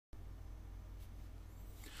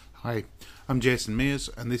Hi, I'm Jason Meers,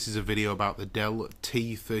 and this is a video about the Dell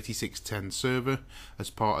T3610 server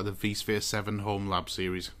as part of the vSphere 7 Home Lab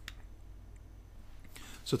series.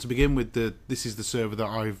 So to begin with, this is the server that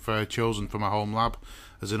I've chosen for my home lab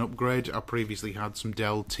as an upgrade. I previously had some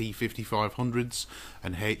Dell T5500s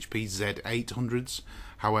and HP Z800s.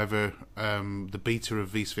 However, the beta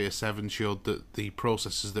of vSphere 7 showed that the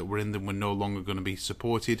processors that were in them were no longer going to be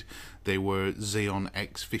supported. They were Xeon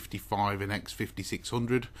X55 and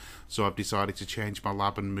X5600. So I've decided to change my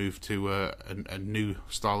lab and move to a new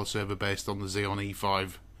style of server based on the Xeon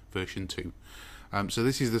E5 version 2. So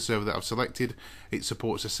this is the server that I've selected. It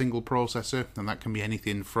supports a single processor, and that can be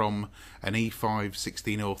anything from an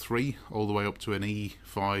E5-1603 all the way up to an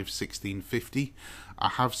E5-1650. I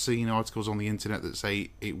have seen articles on the internet that say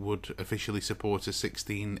it would officially support a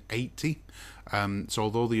 1680. So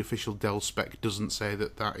although the official Dell spec doesn't say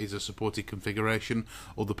that that is a supported configuration,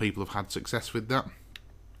 other people have had success with that.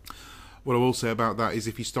 What I will say about that is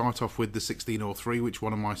if you start off with the 1603, which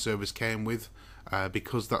one of my servers came with,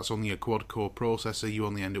 because that's only a quad-core processor, you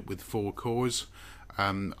only end up with 4 cores.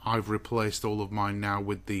 I've replaced all of mine now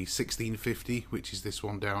with the 1650, which is this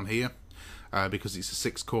one down here, because it's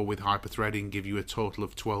a 6-core with hyper-threading, give you a total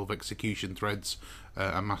of 12 execution threads,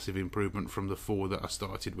 a massive improvement from the 4 that I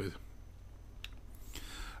started with.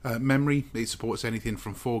 Memory, it supports anything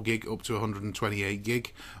from 4 gig up to 128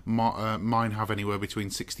 gig. Mine have anywhere between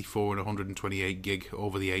 64 and 128 gig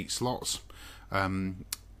over the 8 slots.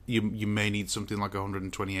 You may need something like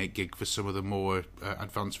 128 gig for some of the more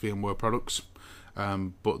advanced VMware products,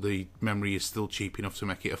 but the memory is still cheap enough to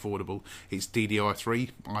make it affordable. It's DDR3,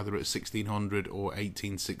 either at 1600 or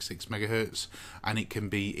 1866 MHz, and it can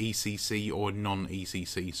be ECC or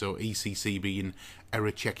non-ECC. So ECC being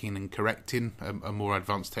error checking and correcting, a more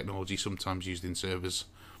advanced technology sometimes used in servers.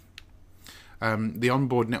 The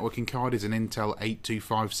onboard networking card is an Intel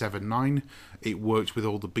 82579. It works with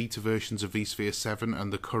all the beta versions of vSphere 7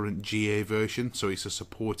 and the current GA version, so it's a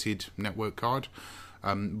supported network card.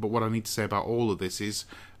 But what I need to say about all of this is,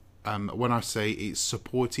 when I say it's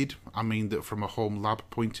supported, I mean that from a home lab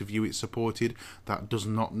point of view it's supported. That does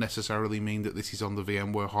not necessarily mean that this is on the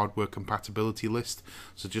VMware hardware compatibility list.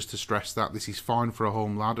 So just to stress that, this is fine for a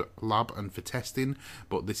home lab and for testing,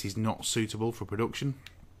 but this is not suitable for production.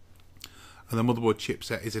 And the motherboard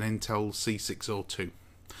chipset is an Intel C602.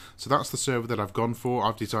 So that's the server that I've gone for.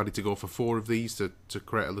 I've decided to go for 4 of these to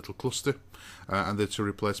create a little cluster, and they're to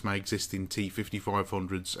replace my existing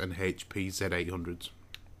T5500s and HP Z800s.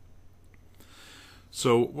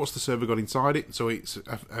 So what's the server got inside it? So it's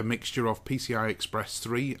a mixture of PCI Express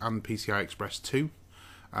 3 and PCI Express 2.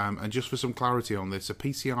 And just for some clarity on this, a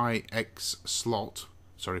PCI slot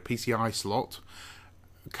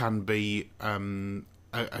can be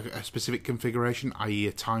a specific configuration, i.e.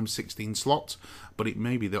 a ×16 slot, but it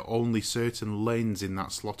may be that only certain lanes in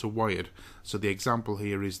that slot are wired. So the example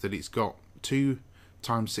here is that it's got 2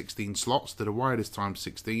 ×16 slots that are wired as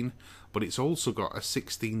 ×16, but it's also got a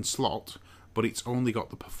 16 slot, but it's only got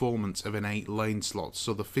the performance of an 8 lane slot.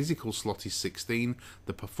 So the physical slot is 16,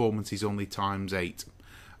 the performance is only ×8.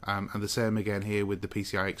 And the same again here with the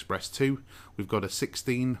PCI Express 2. We've got a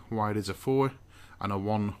 16 wired as a 4 and a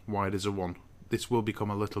 1 wired as a 1. This will become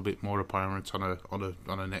a little bit more apparent on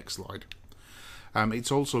a next slide. It's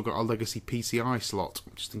also got a legacy PCI slot,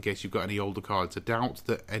 just in case you've got any older cards. I doubt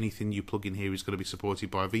that anything you plug in here is going to be supported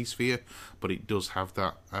by vSphere, but it does have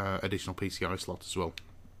that additional PCI slot as well.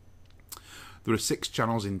 There are 6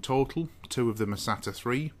 channels in total. 2 of them are SATA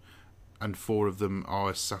 3, and 4 of them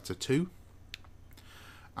are SATA 2.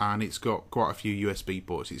 And it's got quite a few USB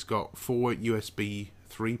ports. It's got 4 USB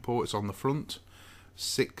 3 ports on the front,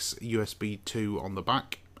 6 USB 2 on the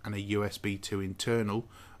back, and a USB 2 internal,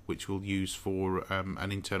 which we'll use for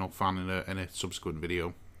an internal fan in a subsequent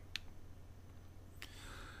video.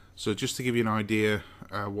 So just to give you an idea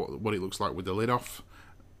what it looks like with the lid off,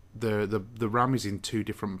 the RAM is in 2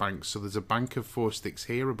 different banks. So there's a bank of 4 sticks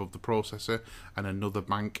here above the processor and another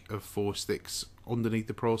bank of 4 sticks underneath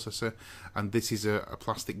the processor, and this is a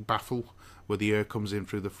plastic baffle where the air comes in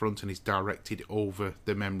through the front and is directed over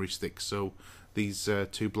the memory sticks. So these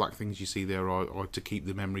 2 black things you see there are to keep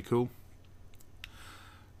the memory cool.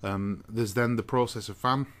 There's then the processor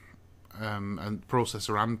fan, and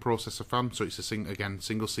processor fan. So it's a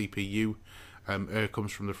single CPU. Air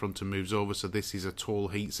comes from the front and moves over. So this is a tall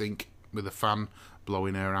heatsink with a fan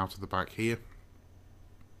blowing air out of the back here.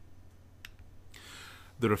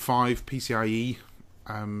 There are 5 PCIe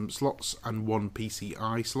slots and 1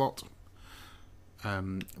 PCI slot.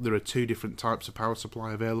 There are 2 different types of power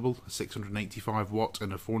supply available, a 685 watt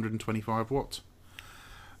and a 425 watt.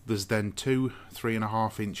 There's then two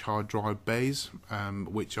 3.5-inch hard drive bays,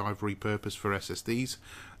 which I've repurposed for SSDs.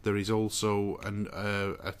 There is also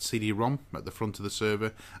a CD-ROM at the front of the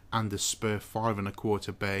server and a spare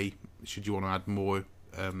 5.25 bay should you want to add more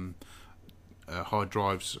hard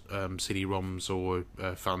drives, CD-ROMs or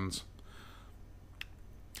fans.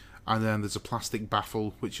 And then there's a plastic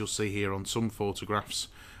baffle, which you'll see here on some photographs,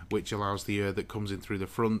 which allows the air that comes in through the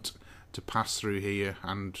front to pass through here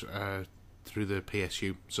and through the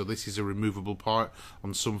PSU. So this is a removable part.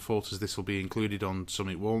 On some photos this will be included, on some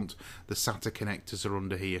it won't. The SATA connectors are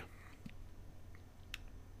under here.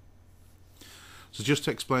 So just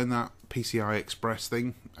to explain that PCI Express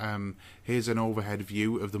thing, here's an overhead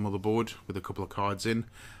view of the motherboard with a couple of cards in,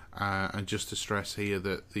 and just to stress here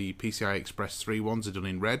that the PCI Express 3 ones are done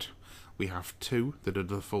in red. We have two that are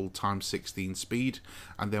the full ×16 speed,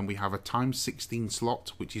 and then we have a ×16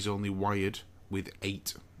 slot which is only wired with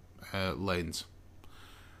 8 lanes.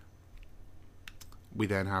 We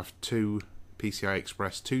then have two PCI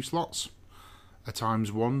Express 2 slots, a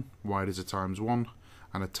 ×1 wired as a ×1,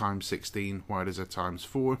 and a ×16 wired as a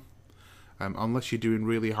 ×4. Unless you're doing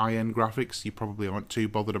really high-end graphics, you probably aren't too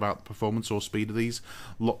bothered about the performance or speed of these.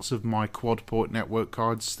 Lots of my quad-port network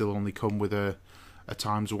cards still only come with a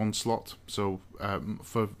 ×1 slot, so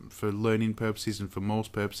for learning purposes and for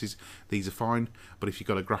most purposes these are fine. But if you've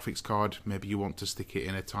got a graphics card, maybe you want to stick it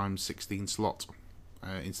in a ×16 slot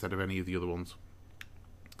instead of any of the other ones.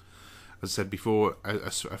 As I said before, a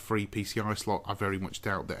free PCI slot, I very much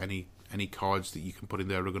doubt that any cards that you can put in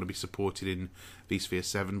there are going to be supported in vSphere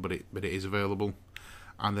 7, but it is available.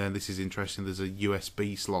 And then this is interesting, there's a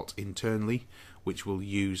USB slot internally which we'll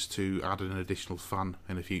use to add an additional fan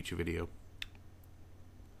in a future video.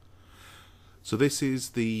 So this is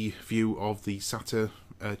the view of the SATA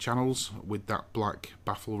channels with that black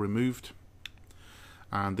baffle removed.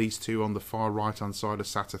 And these two on the far right hand side are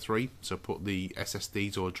SATA 3, so put the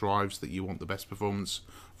SSDs or drives that you want the best performance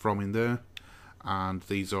from in there. And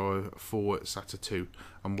these are for SATA 2.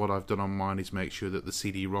 And what I've done on mine is make sure that the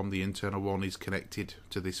CD-ROM, the internal one, is connected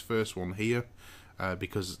to this first one here,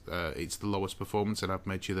 because it's the lowest performance, and I've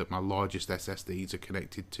made sure that my largest SSDs are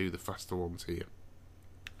connected to the faster ones here.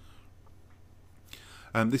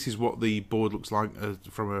 This is what the board looks like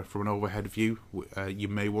from an overhead view. You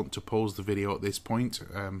may want to pause the video at this point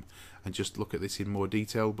and just look at this in more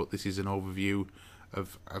detail, but this is an overview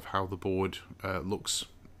of how the board looks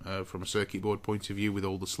from a circuit board point of view with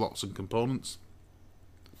all the slots and components.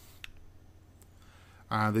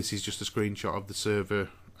 This is just a screenshot of the server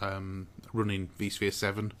running vSphere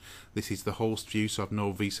 7. This is the host view, so I've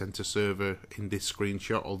no vCenter server in this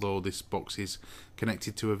screenshot, although this box is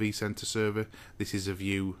connected to a vCenter server. This is a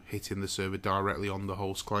view hitting the server directly on the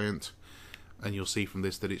host client, and you'll see from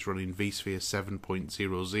this that it's running vSphere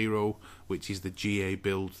 7.00, which is the GA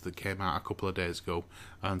build that came out a couple of days ago,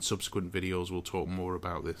 and subsequent videos will talk more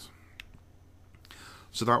about this.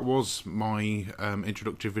 So that was my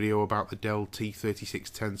introductory video about the Dell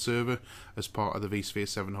T3610 server as part of the vSphere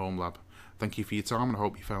 7 Home Lab. Thank you for your time, and I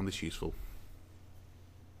hope you found this useful.